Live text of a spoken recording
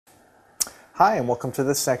Hi, and welcome to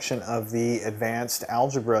this section of the Advanced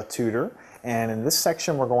Algebra Tutor. And in this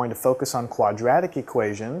section we're going to focus on quadratic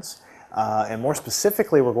equations, and more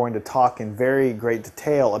specifically we're going to talk in very great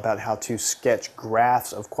detail about how to sketch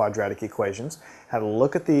graphs of quadratic equations, how to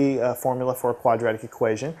look at the formula for a quadratic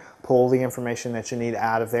equation, pull the information that you need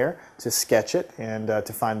out of there to sketch it, and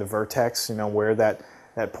to find the vertex, where that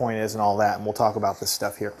point is and all that, and we'll talk about this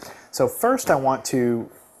stuff here. So first I want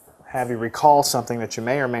to have you recall something that you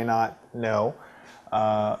may or may not know,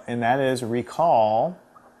 and that is recall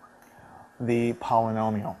the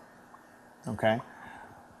polynomial. Okay,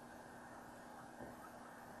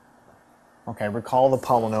 recall the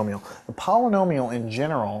polynomial. The polynomial in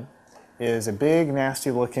general is a big, nasty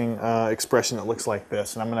looking expression that looks like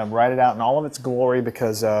this, and I'm going to write it out in all of its glory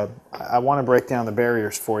because I want to break down the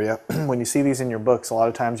barriers for you. When you see these in your books, a lot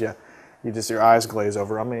of times your eyes glaze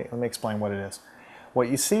over. Let me explain what it is. What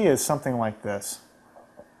you see is something like this.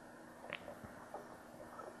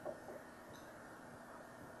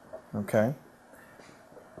 Okay.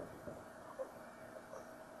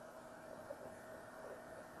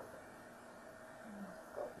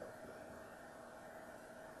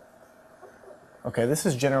 Okay, this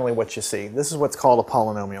is generally what you see. This is what's called a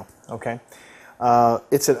polynomial. Okay.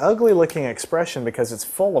 It's an ugly looking expression because it's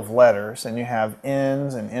full of letters, and you have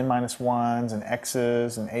n's and n-1s and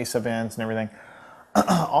x's and a sub n's and everything.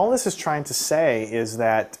 All this is trying to say is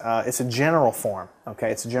that it's a general form. Okay,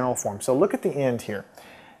 it's a general form. So look at the end here.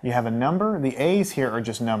 You have a number. The a's here are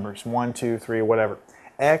just numbers, 1, 2, 3, whatever.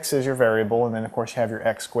 X is your variable, and then of course you have your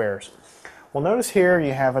x squares. Well, notice here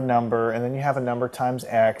you have a number, and then you have a number times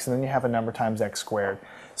x, and then you have a number times x squared.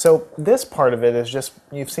 So this part of it is just,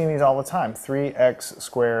 you've seen these all the time, 3x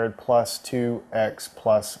squared plus 2x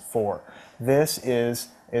plus 4. This is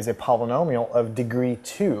a polynomial of degree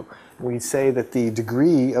 2. We say that the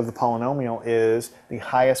degree of the polynomial is the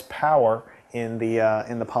highest power in the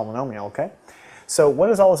polynomial, okay? So what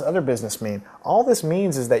does all this other business mean? All this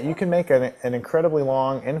means is that you can make an incredibly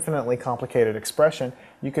long, infinitely complicated expression.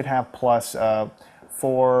 You could have plus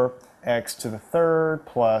 4x to the third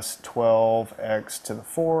plus 12x to the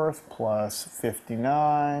fourth plus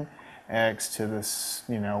 59 x to the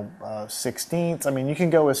 16th. I mean, you can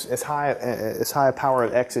go as high a power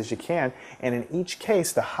of x as you can, and in each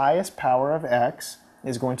case the highest power of x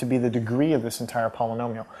is going to be the degree of this entire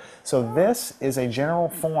polynomial. So this is a general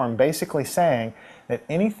form basically saying that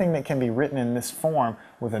anything that can be written in this form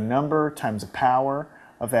with a number times a power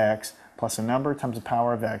of x plus a number times a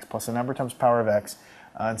power of x plus a number times a power of x,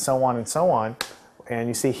 and so on and so on. And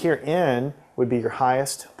you see here n would be your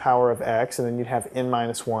highest power of x, and then you'd have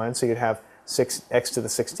n-1, so you'd have x to the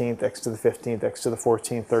 16th, x to the 15th, x to the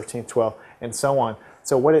 14th, 13th, 12th, and so on.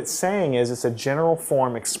 So what it's saying is it's a general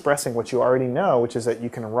form expressing what you already know, which is that you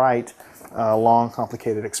can write long,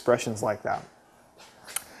 complicated expressions like that.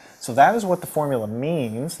 So that is what the formula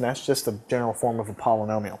means, and that's just a general form of a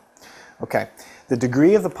polynomial. Okay, the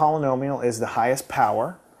degree of the polynomial is the highest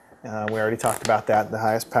power. We already talked about that, the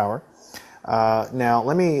highest power. Now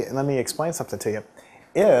let me explain something to you.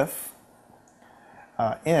 If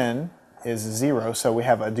n is 0, so we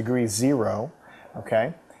have a degree 0,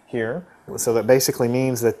 okay, here. So that basically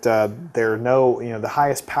means that there are no, the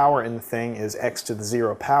highest power in the thing is x to the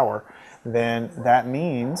 0 power. Then that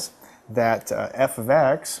means that f of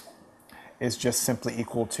x is just simply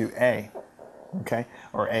equal to a, okay,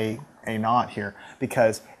 or a naught here,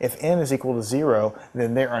 because if n is equal to 0,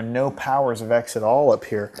 then there are no powers of x at all up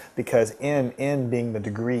here, because n being the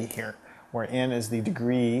degree here, where n is the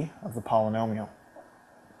degree of the polynomial.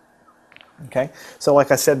 Okay, so like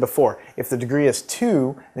I said before, if the degree is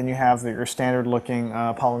 2, then you have your standard looking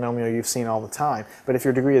polynomial you've seen all the time. But if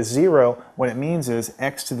your degree is 0, what it means is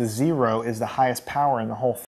x to the 0 is the highest power in the whole